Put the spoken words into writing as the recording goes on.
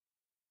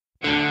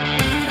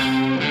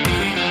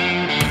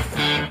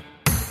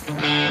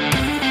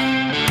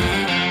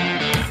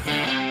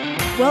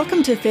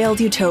Welcome to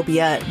Failed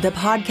Utopia, the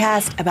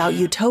podcast about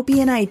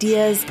utopian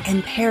ideas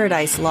and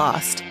paradise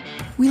lost.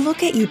 We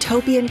look at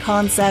utopian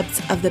concepts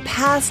of the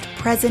past,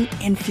 present,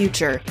 and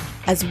future,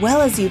 as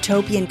well as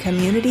utopian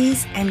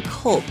communities and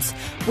cults,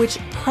 which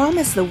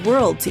promise the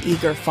world to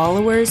eager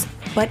followers,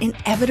 but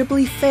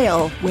inevitably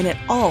fail when it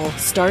all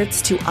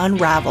starts to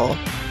unravel.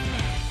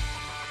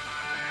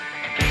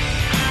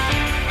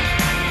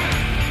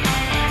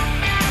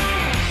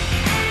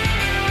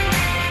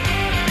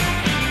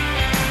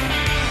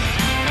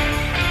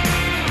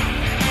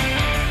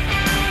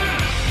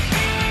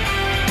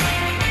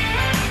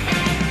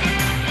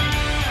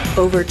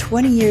 Over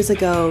 20 years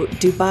ago,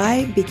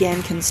 Dubai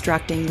began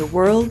constructing the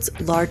world's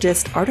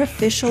largest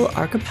artificial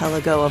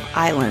archipelago of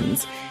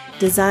islands,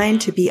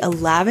 designed to be a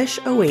lavish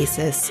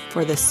oasis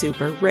for the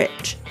super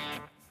rich.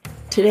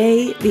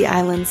 Today, the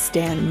islands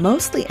stand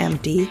mostly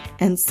empty,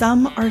 and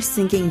some are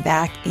sinking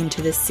back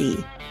into the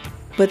sea.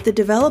 But the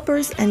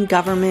developers and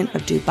government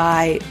of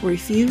Dubai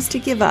refuse to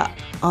give up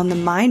on the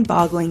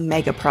mind-boggling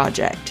mega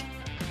project.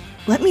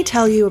 Let me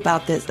tell you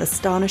about this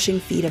astonishing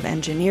feat of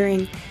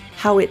engineering,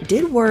 how it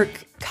did work,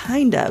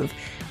 kind of,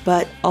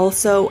 but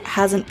also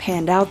hasn't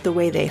panned out the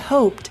way they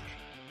hoped,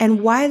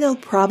 and why they'll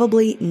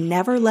probably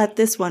never let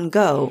this one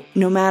go,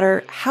 no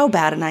matter how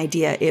bad an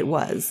idea it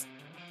was.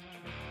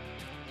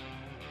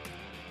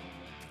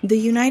 The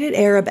United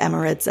Arab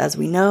Emirates, as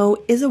we know,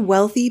 is a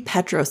wealthy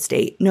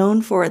petrostate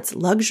known for its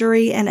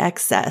luxury and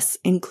excess,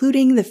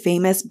 including the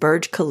famous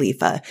Burj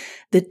Khalifa,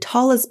 the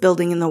tallest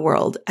building in the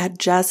world at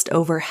just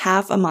over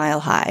half a mile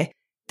high.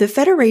 The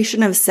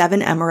Federation of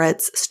Seven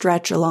Emirates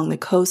stretch along the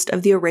coast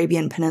of the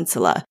Arabian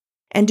Peninsula,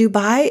 and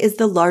Dubai is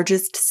the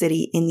largest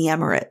city in the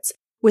Emirates,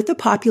 with a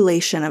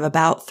population of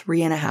about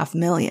 3.5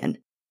 million.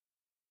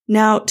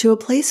 Now, to a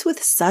place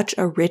with such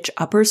a rich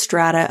upper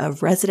strata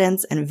of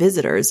residents and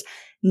visitors,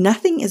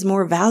 nothing is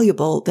more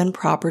valuable than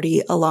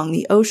property along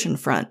the ocean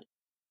front.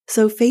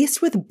 So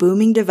faced with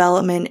booming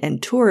development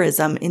and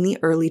tourism in the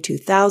early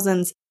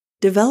 2000s,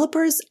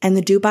 developers and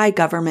the Dubai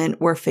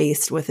government were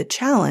faced with a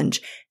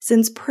challenge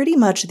since pretty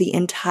much the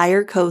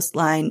entire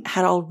coastline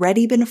had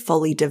already been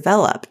fully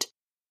developed,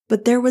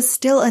 but there was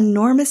still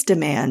enormous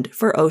demand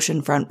for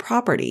oceanfront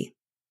property.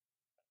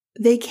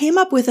 They came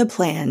up with a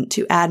plan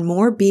to add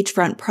more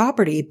beachfront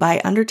property by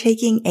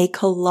undertaking a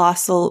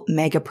colossal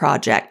mega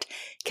project,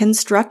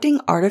 constructing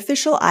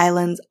artificial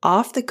islands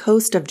off the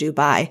coast of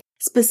Dubai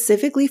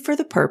specifically for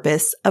the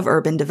purpose of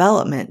urban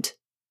development.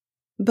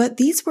 But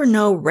these were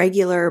no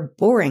regular,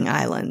 boring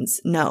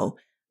islands, no.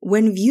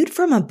 When viewed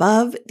from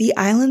above, the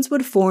islands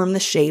would form the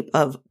shape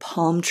of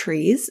palm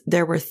trees.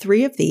 There were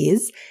 3 of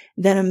these,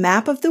 then a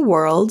map of the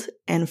world,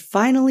 and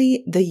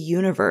finally the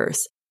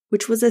universe,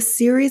 which was a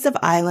series of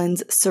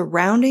islands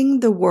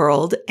surrounding the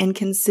world and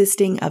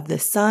consisting of the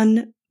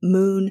sun,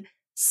 moon,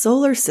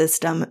 solar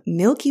system,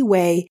 Milky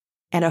Way,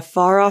 and a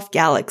far-off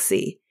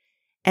galaxy.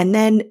 And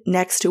then,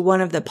 next to one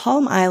of the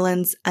Palm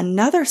Islands,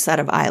 another set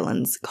of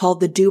islands,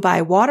 called the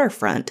Dubai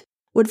Waterfront,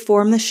 would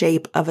form the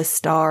shape of a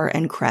star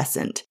and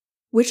crescent,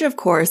 which of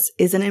course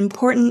is an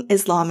important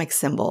Islamic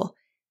symbol.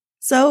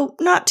 So,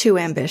 not too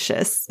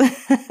ambitious.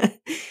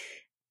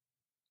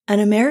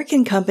 An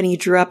American company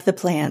drew up the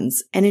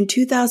plans, and in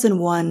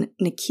 2001,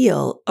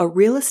 Nakheel, a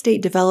real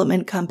estate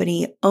development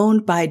company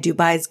owned by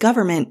Dubai's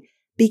government,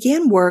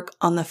 began work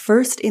on the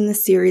first in the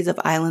series of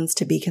islands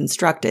to be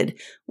constructed,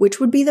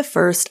 which would be the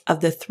first of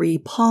the 3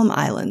 Palm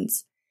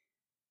Islands.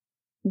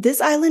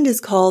 This island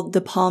is called the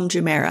Palm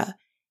Jumeirah.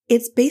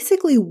 It's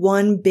basically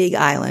one big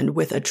island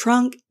with a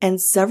trunk and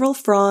several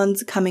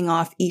fronds coming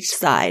off each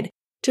side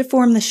to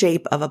form the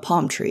shape of a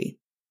palm tree.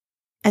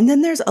 And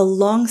then there's a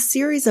long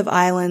series of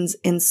islands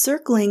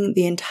encircling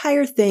the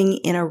entire thing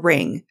in a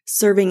ring,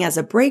 serving as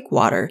a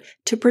breakwater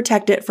to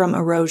protect it from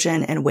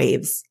erosion and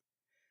waves.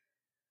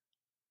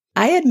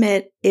 I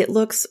admit it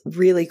looks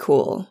really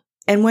cool,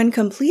 and when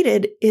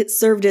completed, it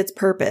served its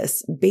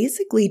purpose,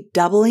 basically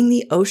doubling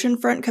the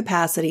oceanfront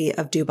capacity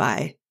of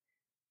Dubai.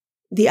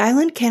 The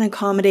island can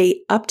accommodate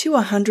up to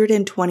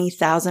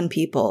 120,000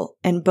 people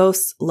and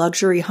boasts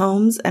luxury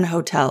homes and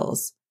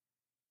hotels.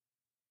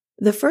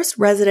 The first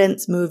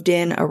residents moved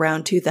in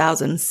around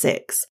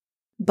 2006,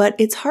 but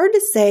it's hard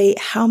to say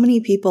how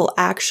many people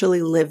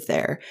actually live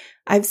there.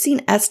 I've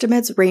seen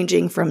estimates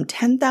ranging from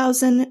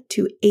 10,000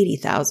 to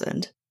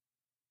 80,000.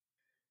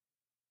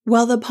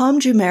 While the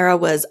Palm Jumeirah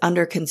was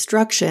under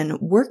construction,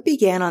 work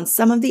began on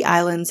some of the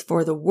islands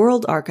for the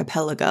World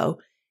Archipelago.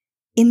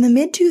 In the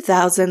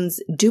mid-2000s,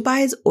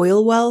 Dubai's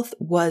oil wealth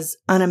was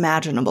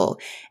unimaginable,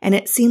 and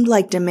it seemed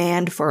like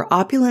demand for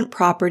opulent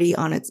property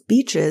on its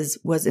beaches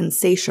was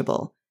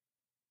insatiable.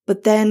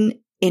 But then,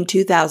 in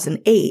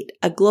 2008,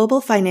 a global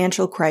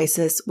financial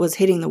crisis was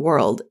hitting the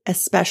world,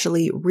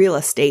 especially real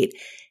estate,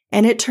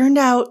 and it turned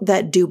out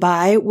that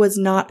Dubai was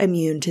not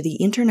immune to the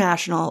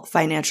international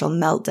financial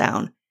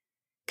meltdown.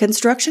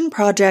 Construction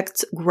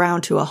projects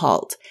ground to a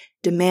halt,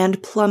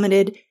 demand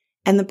plummeted,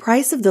 and the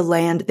price of the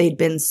land they'd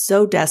been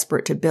so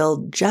desperate to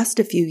build just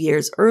a few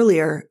years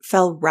earlier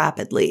fell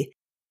rapidly.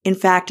 In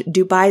fact,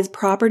 Dubai's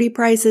property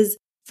prices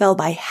fell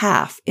by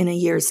half in a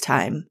year's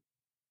time.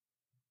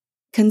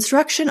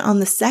 Construction on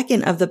the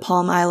second of the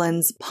Palm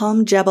Islands,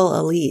 Palm Jebel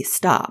Ali,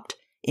 stopped.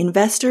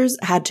 Investors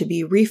had to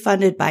be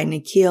refunded by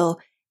Nakheel,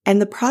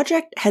 and the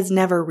project has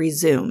never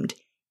resumed,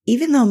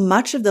 even though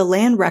much of the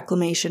land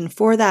reclamation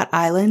for that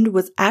island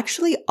was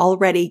actually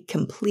already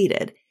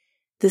completed.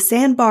 The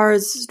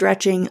sandbars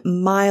stretching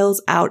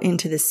miles out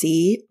into the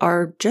sea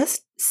are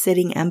just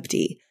sitting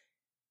empty.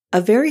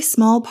 A very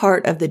small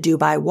part of the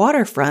Dubai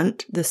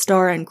waterfront, the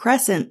Star and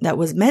Crescent that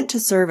was meant to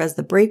serve as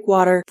the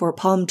breakwater for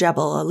Palm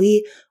Jebel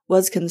Ali,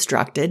 was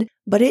constructed,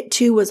 but it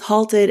too was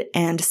halted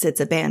and sits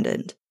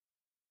abandoned.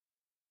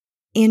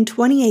 In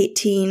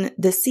 2018,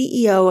 the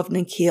CEO of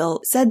Nakheel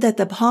said that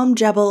the Palm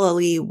Jebel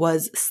Ali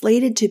was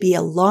slated to be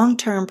a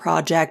long-term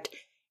project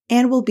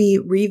and will be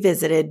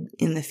revisited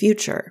in the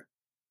future.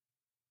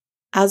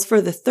 As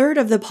for the third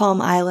of the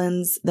Palm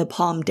Islands, the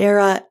Palm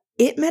Dara,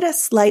 it met a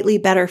slightly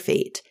better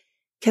fate.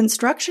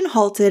 Construction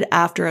halted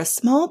after a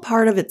small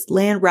part of its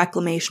land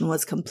reclamation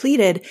was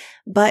completed,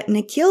 but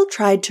Nakheel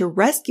tried to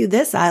rescue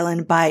this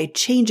island by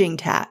changing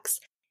tacks.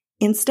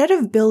 Instead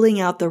of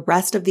building out the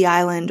rest of the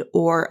island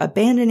or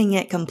abandoning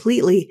it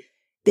completely,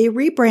 they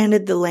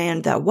rebranded the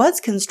land that was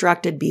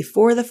constructed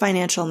before the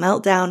financial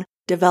meltdown,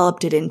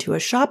 developed it into a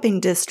shopping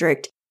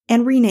district,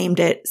 and renamed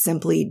it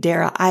simply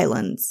Dara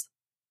Islands.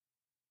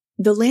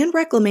 The land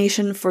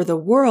reclamation for the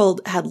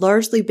world had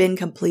largely been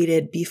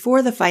completed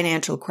before the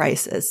financial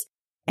crisis.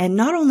 And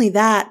not only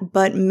that,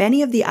 but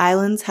many of the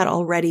islands had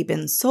already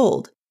been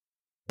sold.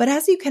 But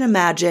as you can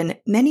imagine,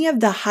 many of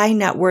the high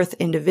net worth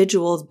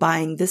individuals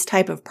buying this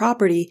type of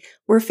property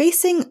were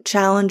facing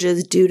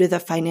challenges due to the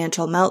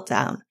financial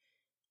meltdown.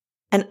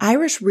 An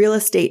Irish real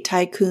estate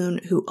tycoon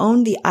who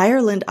owned the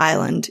Ireland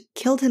island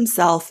killed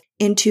himself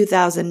in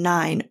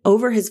 2009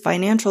 over his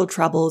financial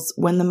troubles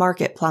when the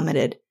market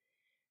plummeted.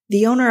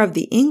 The owner of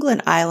the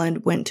England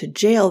island went to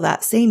jail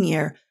that same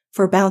year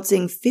for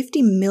bouncing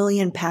 £50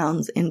 million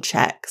in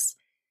checks.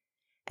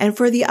 And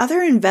for the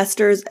other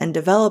investors and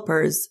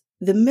developers,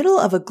 the middle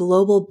of a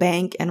global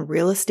bank and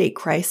real estate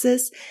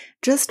crisis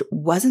just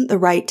wasn't the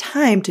right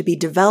time to be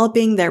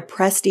developing their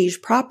prestige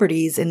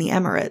properties in the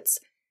Emirates.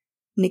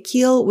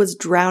 Nakheel was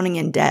drowning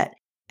in debt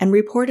and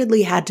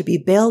reportedly had to be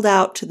bailed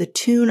out to the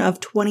tune of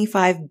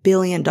 $25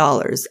 billion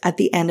at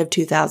the end of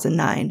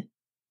 2009.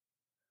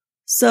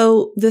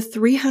 So the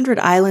 300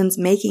 islands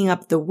making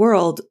up the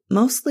world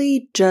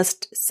mostly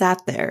just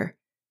sat there.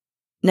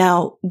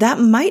 Now, that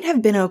might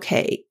have been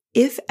okay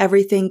if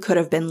everything could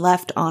have been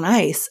left on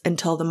ice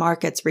until the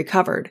markets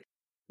recovered.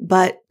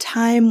 But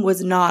time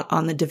was not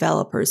on the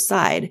developer's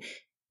side.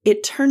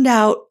 It turned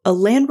out a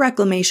land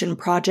reclamation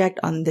project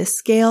on this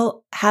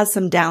scale has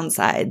some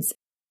downsides,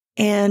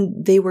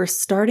 and they were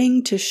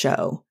starting to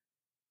show.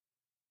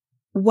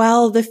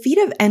 While the feat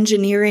of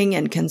engineering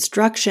and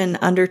construction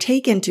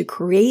undertaken to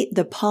create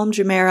the Palm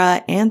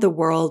Jumeirah and the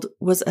world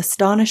was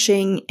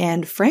astonishing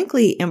and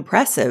frankly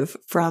impressive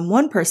from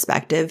one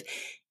perspective,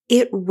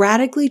 it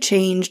radically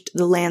changed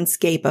the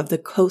landscape of the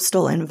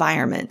coastal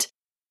environment.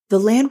 The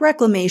land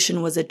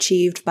reclamation was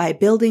achieved by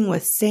building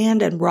with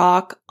sand and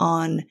rock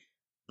on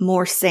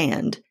more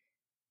sand.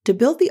 To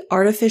build the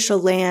artificial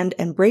land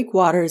and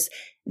breakwaters,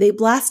 they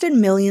blasted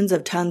millions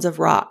of tons of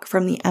rock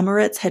from the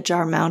Emirates'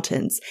 Hajar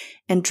Mountains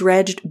and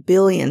dredged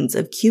billions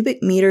of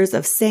cubic meters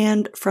of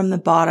sand from the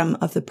bottom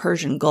of the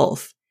Persian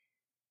Gulf.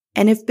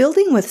 And if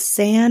building with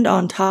sand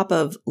on top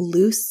of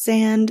loose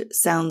sand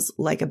sounds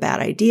like a bad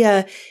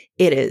idea,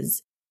 it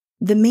is.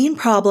 The main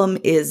problem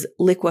is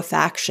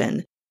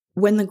liquefaction.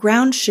 When the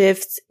ground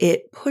shifts,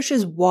 it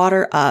pushes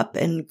water up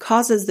and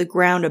causes the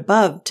ground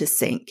above to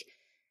sink.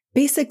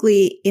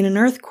 Basically, in an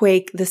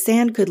earthquake, the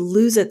sand could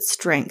lose its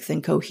strength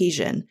and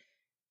cohesion.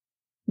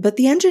 But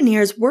the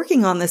engineers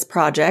working on this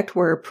project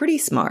were pretty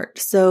smart,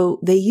 so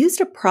they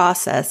used a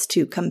process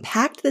to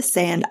compact the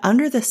sand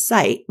under the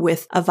site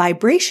with a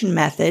vibration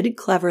method,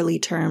 cleverly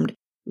termed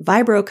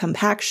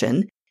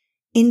vibrocompaction.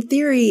 In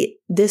theory,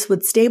 this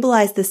would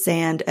stabilize the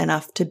sand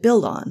enough to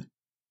build on.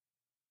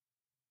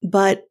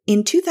 But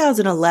in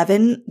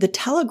 2011, The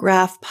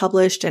Telegraph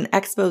published an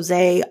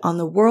exposé on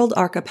the world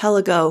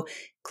archipelago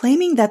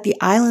claiming that the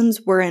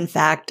islands were in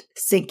fact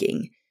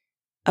sinking.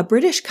 A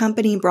British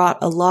company brought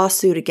a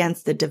lawsuit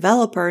against the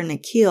developer,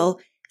 Nakheel,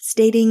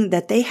 stating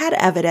that they had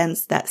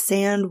evidence that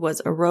sand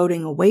was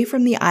eroding away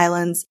from the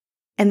islands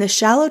and the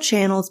shallow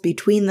channels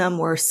between them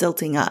were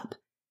silting up.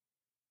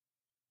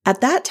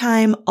 At that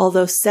time,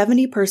 although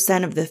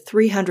 70% of the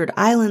 300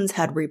 islands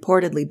had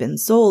reportedly been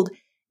sold,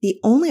 the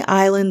only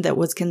island that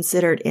was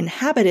considered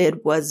inhabited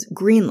was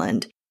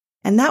Greenland,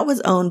 and that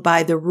was owned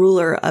by the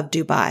ruler of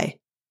Dubai.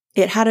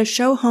 It had a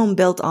show home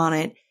built on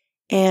it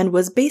and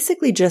was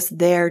basically just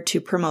there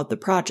to promote the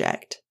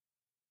project.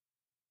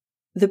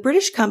 The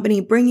British company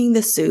bringing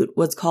the suit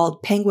was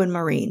called Penguin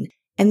Marine,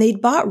 and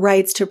they'd bought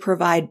rights to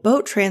provide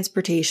boat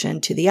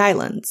transportation to the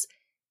islands.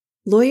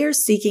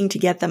 Lawyers seeking to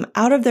get them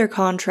out of their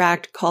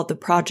contract called the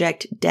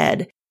project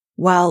dead,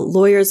 while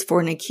lawyers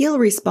for Nakheel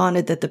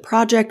responded that the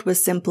project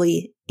was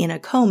simply in a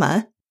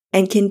coma,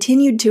 and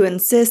continued to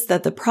insist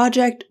that the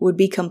project would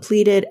be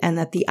completed and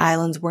that the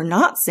islands were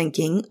not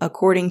sinking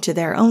according to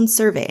their own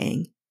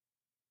surveying.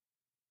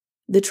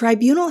 The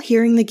tribunal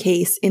hearing the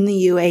case in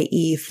the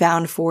UAE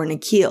found for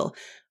Nakheel,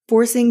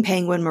 forcing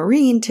Penguin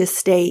Marine to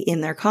stay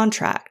in their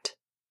contract.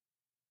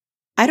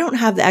 I don't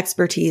have the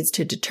expertise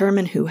to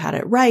determine who had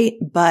it right,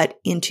 but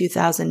in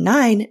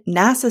 2009,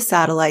 NASA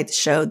satellites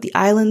showed the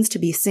islands to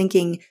be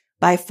sinking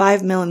by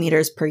 5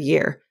 millimeters per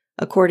year,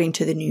 according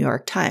to the New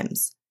York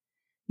Times.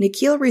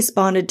 Nakheel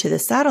responded to the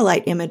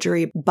satellite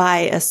imagery by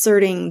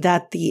asserting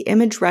that the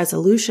image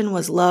resolution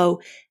was low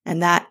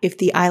and that if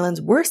the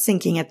islands were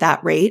sinking at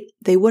that rate,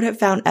 they would have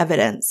found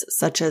evidence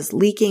such as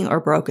leaking or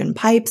broken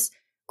pipes,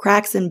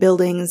 cracks in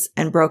buildings,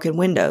 and broken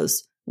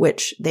windows,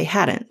 which they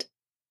hadn't.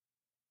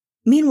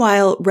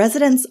 Meanwhile,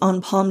 residents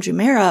on Palm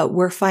Jumeirah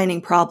were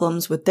finding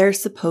problems with their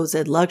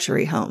supposed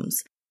luxury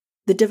homes.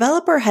 The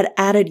developer had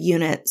added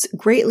units,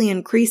 greatly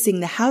increasing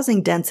the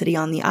housing density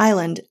on the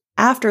island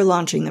after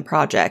launching the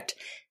project.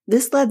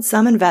 This led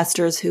some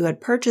investors who had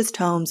purchased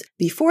homes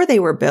before they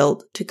were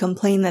built to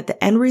complain that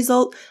the end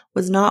result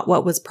was not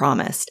what was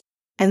promised,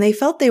 and they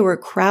felt they were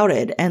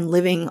crowded and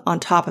living on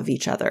top of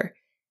each other.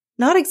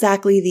 Not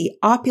exactly the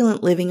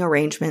opulent living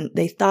arrangement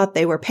they thought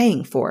they were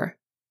paying for.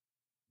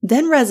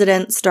 Then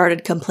residents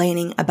started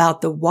complaining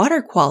about the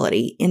water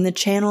quality in the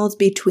channels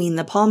between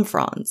the palm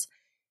fronds.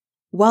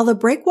 While the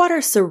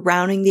breakwater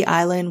surrounding the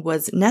island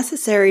was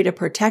necessary to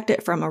protect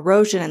it from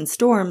erosion and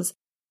storms,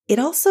 it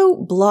also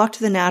blocked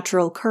the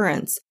natural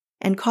currents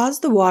and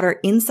caused the water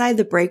inside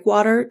the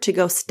breakwater to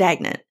go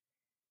stagnant.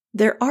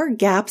 There are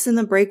gaps in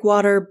the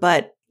breakwater,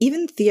 but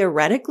even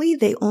theoretically,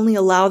 they only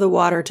allow the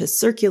water to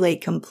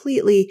circulate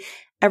completely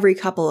every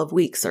couple of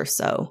weeks or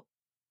so.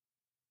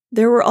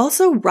 There were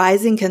also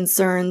rising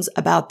concerns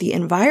about the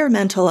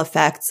environmental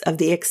effects of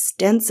the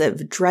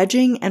extensive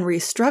dredging and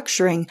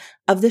restructuring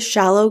of the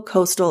shallow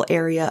coastal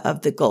area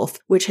of the Gulf,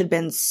 which had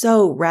been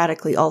so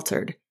radically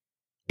altered.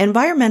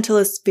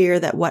 Environmentalists fear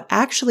that what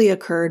actually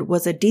occurred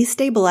was a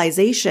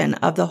destabilization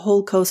of the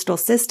whole coastal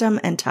system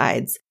and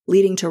tides,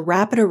 leading to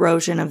rapid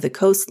erosion of the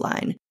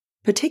coastline,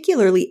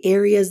 particularly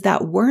areas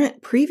that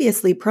weren't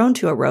previously prone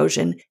to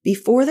erosion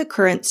before the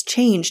currents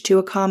changed to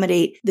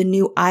accommodate the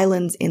new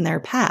islands in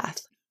their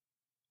path.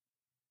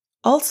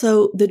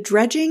 Also, the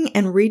dredging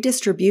and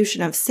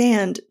redistribution of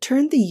sand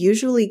turned the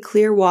usually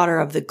clear water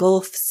of the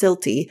Gulf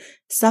silty,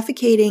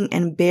 suffocating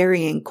and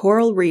burying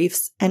coral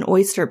reefs and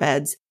oyster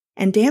beds,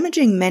 and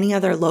damaging many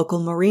other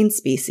local marine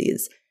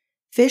species.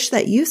 Fish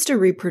that used to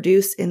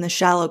reproduce in the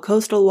shallow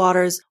coastal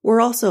waters were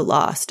also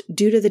lost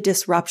due to the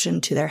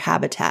disruption to their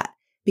habitat,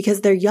 because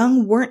their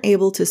young weren't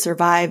able to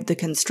survive the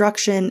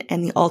construction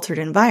and the altered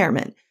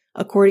environment,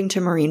 according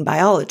to marine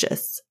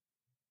biologists.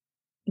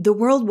 The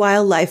World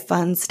Wildlife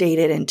Fund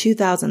stated in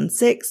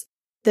 2006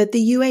 that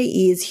the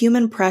UAE's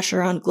human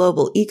pressure on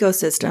global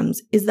ecosystems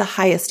is the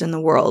highest in the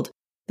world.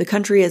 The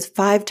country is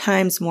 5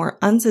 times more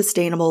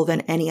unsustainable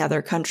than any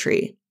other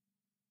country.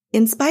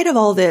 In spite of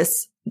all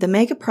this, the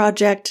mega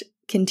project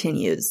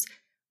continues.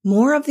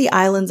 More of the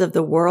islands of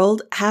the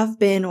world have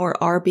been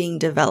or are being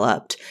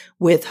developed,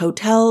 with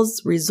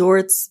hotels,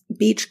 resorts,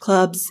 beach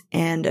clubs,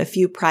 and a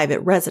few private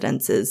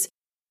residences.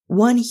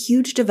 One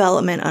huge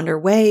development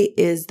underway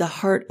is the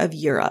Heart of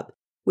Europe,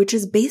 which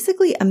is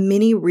basically a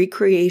mini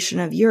recreation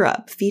of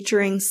Europe,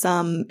 featuring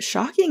some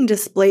shocking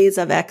displays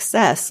of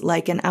excess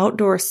like an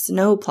outdoor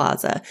snow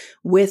plaza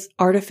with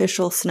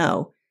artificial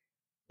snow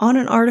on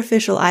an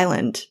artificial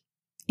island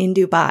in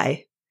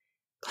Dubai.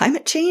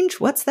 Climate change?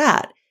 What's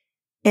that?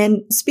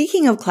 And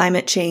speaking of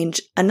climate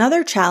change,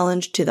 another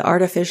challenge to the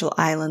artificial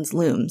islands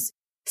looms: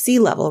 sea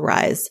level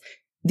rise.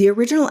 The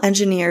original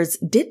engineers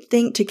did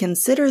think to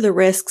consider the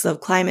risks of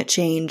climate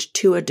change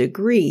to a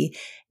degree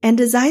and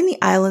design the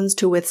islands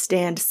to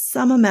withstand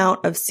some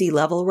amount of sea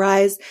level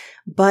rise,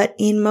 but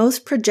in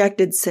most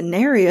projected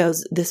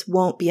scenarios, this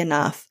won't be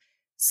enough.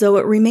 So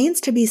it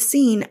remains to be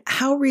seen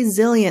how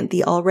resilient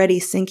the already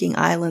sinking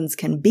islands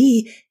can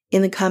be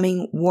in the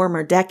coming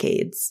warmer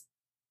decades.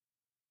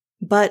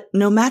 But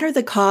no matter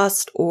the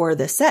cost or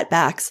the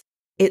setbacks,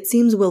 it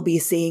seems we'll be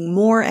seeing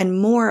more and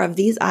more of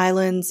these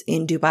islands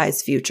in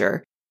Dubai's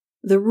future.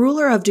 The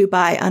ruler of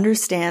Dubai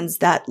understands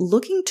that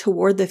looking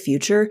toward the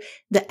future,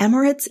 the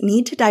Emirates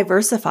need to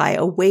diversify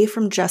away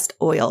from just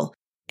oil,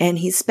 and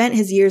he's spent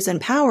his years in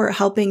power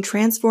helping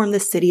transform the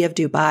city of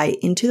Dubai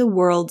into the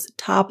world's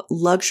top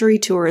luxury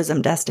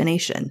tourism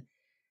destination.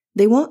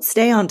 They won't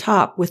stay on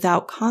top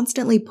without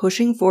constantly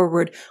pushing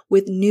forward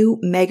with new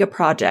mega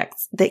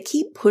projects that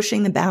keep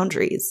pushing the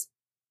boundaries.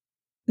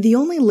 The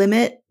only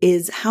limit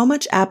is how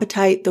much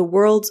appetite the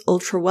world's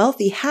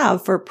ultra-wealthy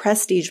have for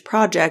prestige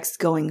projects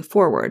going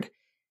forward.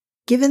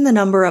 Given the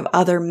number of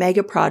other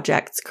mega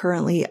projects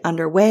currently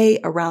underway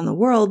around the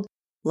world,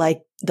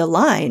 like The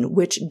Line,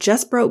 which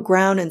just broke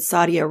ground in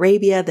Saudi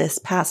Arabia this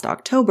past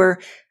October,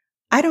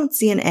 I don't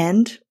see an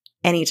end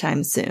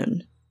anytime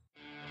soon.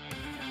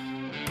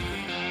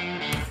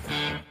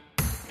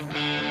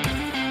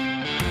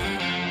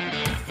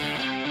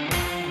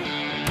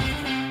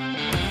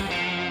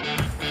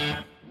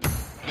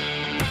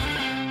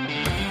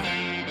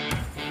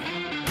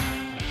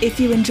 If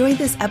you enjoyed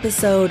this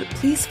episode,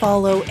 please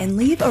follow and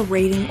leave a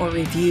rating or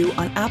review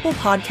on Apple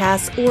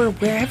Podcasts or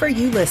wherever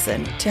you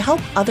listen to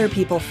help other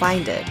people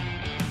find it.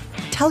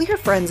 Tell your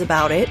friends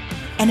about it,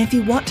 and if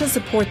you want to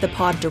support the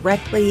pod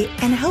directly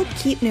and help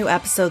keep new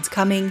episodes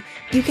coming,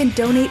 you can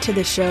donate to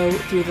the show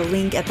through the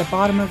link at the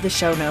bottom of the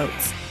show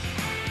notes.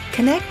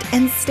 Connect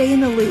and stay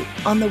in the loop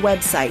on the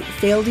website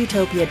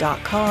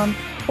failedutopia.com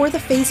or the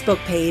Facebook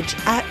page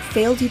at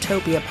Failed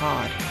Utopia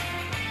Pod.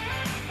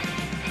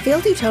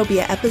 Failed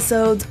Utopia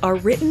episodes are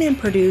written and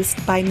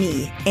produced by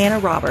me, Anna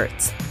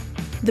Roberts.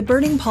 The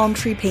burning palm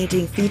tree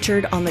painting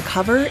featured on the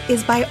cover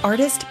is by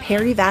artist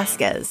Perry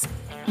Vasquez.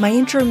 My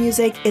intro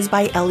music is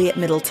by Elliot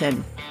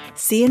Middleton.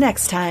 See you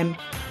next time.